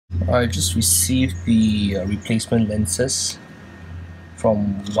I just received the replacement lenses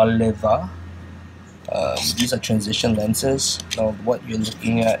from Waleva. These are transition lenses. Now what you're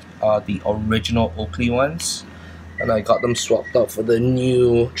looking at are the original Oakley ones, and I got them swapped out for the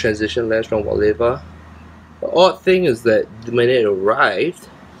new transition lens from Waleva. The odd thing is that when it arrived,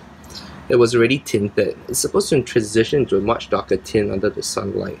 it was already tinted. It's supposed to transition to a much darker tint under the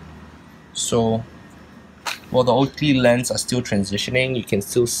sunlight. So while the Oakley lens are still transitioning, you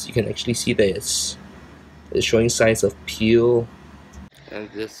can actually see that it's showing signs of peel. And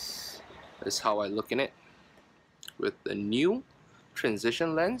this is how I look in it with the new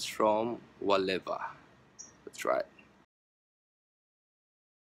transition lens from Waleva. That's right.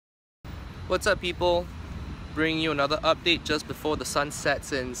 What's up, people? Bringing you another update just before the sun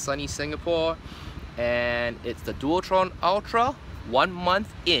sets in sunny Singapore, and it's the Dualtron Ultra 1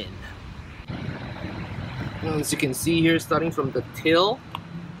 month in. As you can see here, starting from the tail,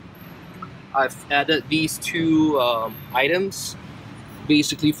 I've added these two items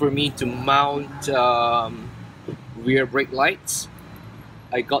basically for me to mount rear brake lights.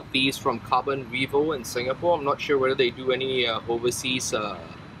 I got these from Carbon Revo in Singapore. I'm not sure whether they do any overseas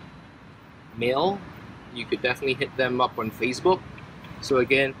mail. You could definitely hit them up on Facebook. So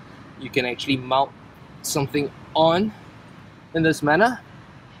again, you can actually mount something on in this manner.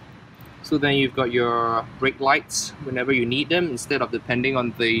 So then you've got your brake lights whenever you need them, instead of depending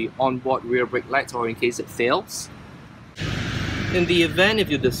on the onboard rear brake lights or in case it fails. In the event if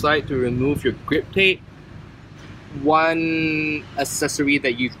you decide to remove your grip tape, one accessory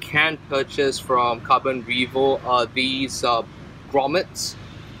that you can purchase from Carbon Revo are these grommets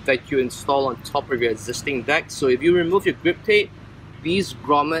that you install on top of your existing deck. So if you remove your grip tape, these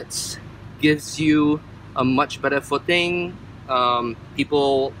grommets gives you a much better footing.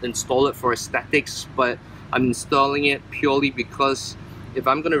 People install it for aesthetics, but I'm installing it purely because if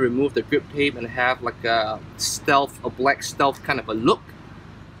I'm going to remove the grip tape and have like a black stealth kind of a look,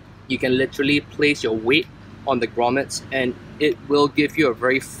 you can literally place your weight on the grommets and it will give you a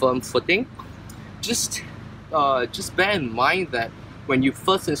very firm footing. Just bear in mind that when you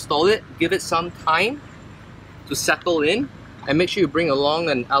first install it, give it some time to settle in, and make sure you bring along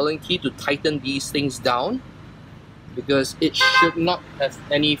an Allen key to tighten these things down, because it should not have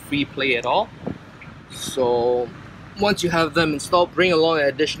any free play at all. So once you have them installed, bring along an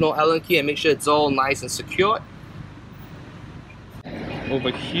additional Allen key and make sure it's all nice and secured. Over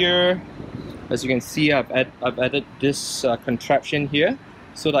here, as you can see, I've added this contraption here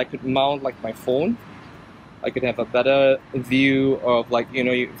so that I could mount like my phone. I could have a better view of, like, you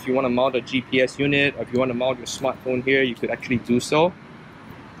know, if you want to mount a GPS unit or if you want to mount your smartphone here, you could actually do so.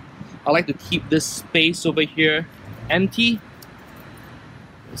 I like to keep this space over here empty.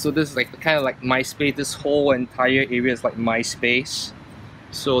 So this is like kind of like my space. This whole entire area is like my space.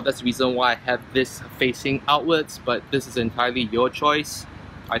 So that's the reason why I have this facing outwards, but this is entirely your choice.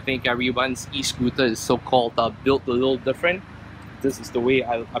 I think everyone's e-scooter is so-called built a little different. This is the way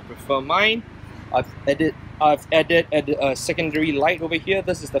I prefer mine. I've added a secondary light over here.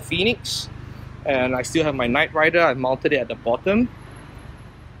 This is the Phoenix, and I still have my Night Rider. I've mounted it at the bottom.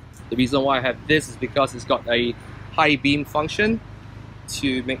 The reason why I have this is because it's got a high beam function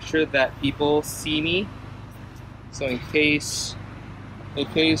to make sure that people see me. So in case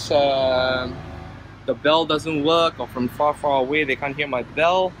the bell doesn't work, or from far away they can't hear my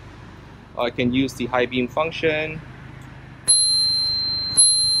bell, I can use the high beam function.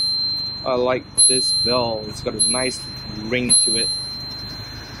 I like this bell, it's got a nice ring to it.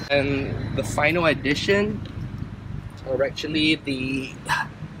 And the final addition are actually the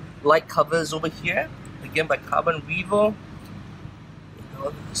light covers over here, again by Carbon Revo,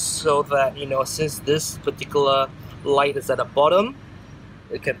 so that, you know, since this particular light is at the bottom,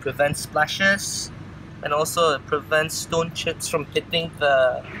 it can prevent splashes, and also it prevents stone chips from hitting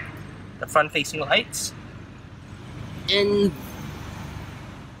the front facing lights.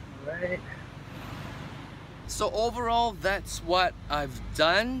 So overall, that's what I've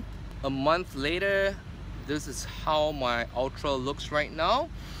done. A month later, this is how my Ultra looks right now.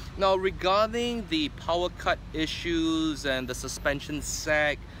 Now, regarding the power cut issues and the suspension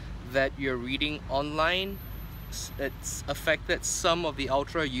sag that you're reading online, it's affected some of the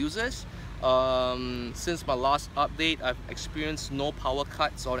Ultra users. Since my last update, I've experienced no power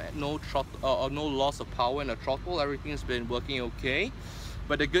cuts or no loss of power in the throttle. Everything's been working okay.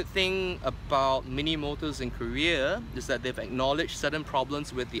 But the good thing about Mini Motors in Korea is that they've acknowledged certain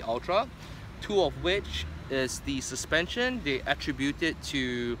problems with the Ultra, two of which is the suspension. They attribute it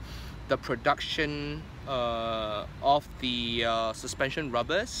to the production of the suspension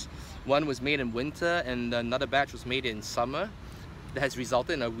rubbers. One was made in winter and another batch was made in summer. that has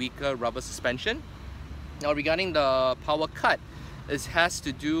resulted in a weaker rubber suspension. Now regarding the power cut, it has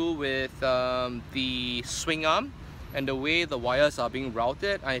to do with the swing arm and the way the wires are being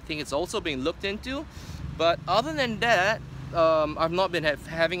routed. I think it's also being looked into, but other than that, I've not been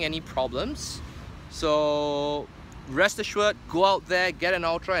having any problems. So rest assured, go out there, get an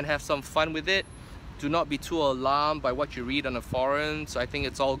Ultra and have some fun with it. Do not be too alarmed by what you read on the forums. I think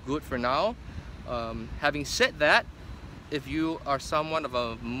it's all good for now. Having said that, if you are someone of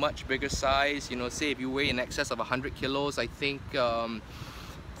a much bigger size, you know, say if you weigh in excess of 100 kilos, I think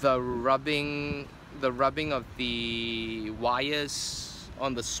the rubbing of the wires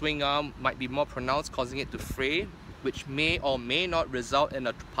on the swing arm might be more pronounced, causing it to fray, which may or may not result in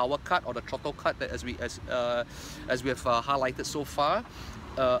a power cut or the throttle cut that as we have highlighted so far.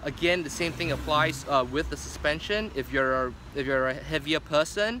 Again, the same thing applies with the suspension. If you're a heavier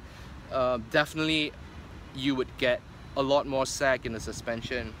person, definitely you would get a lot more sag in the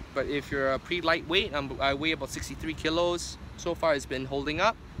suspension. But if you're a pretty lightweight, I weigh about 63 kilos. So far it's been holding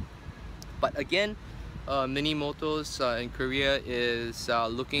up. But again, Mini Motors in Korea is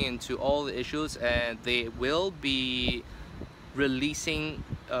looking into all the issues, and they will be releasing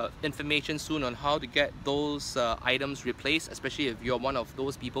information soon on how to get those items replaced, especially if you're one of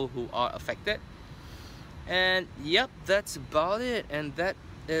those people who are affected. And yep, that's about it, and that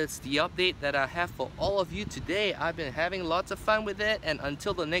is the update that I have for all of you today. I've been having lots of fun with it, and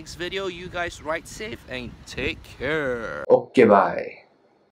until the next video, you guys ride safe and take care. Okay, bye.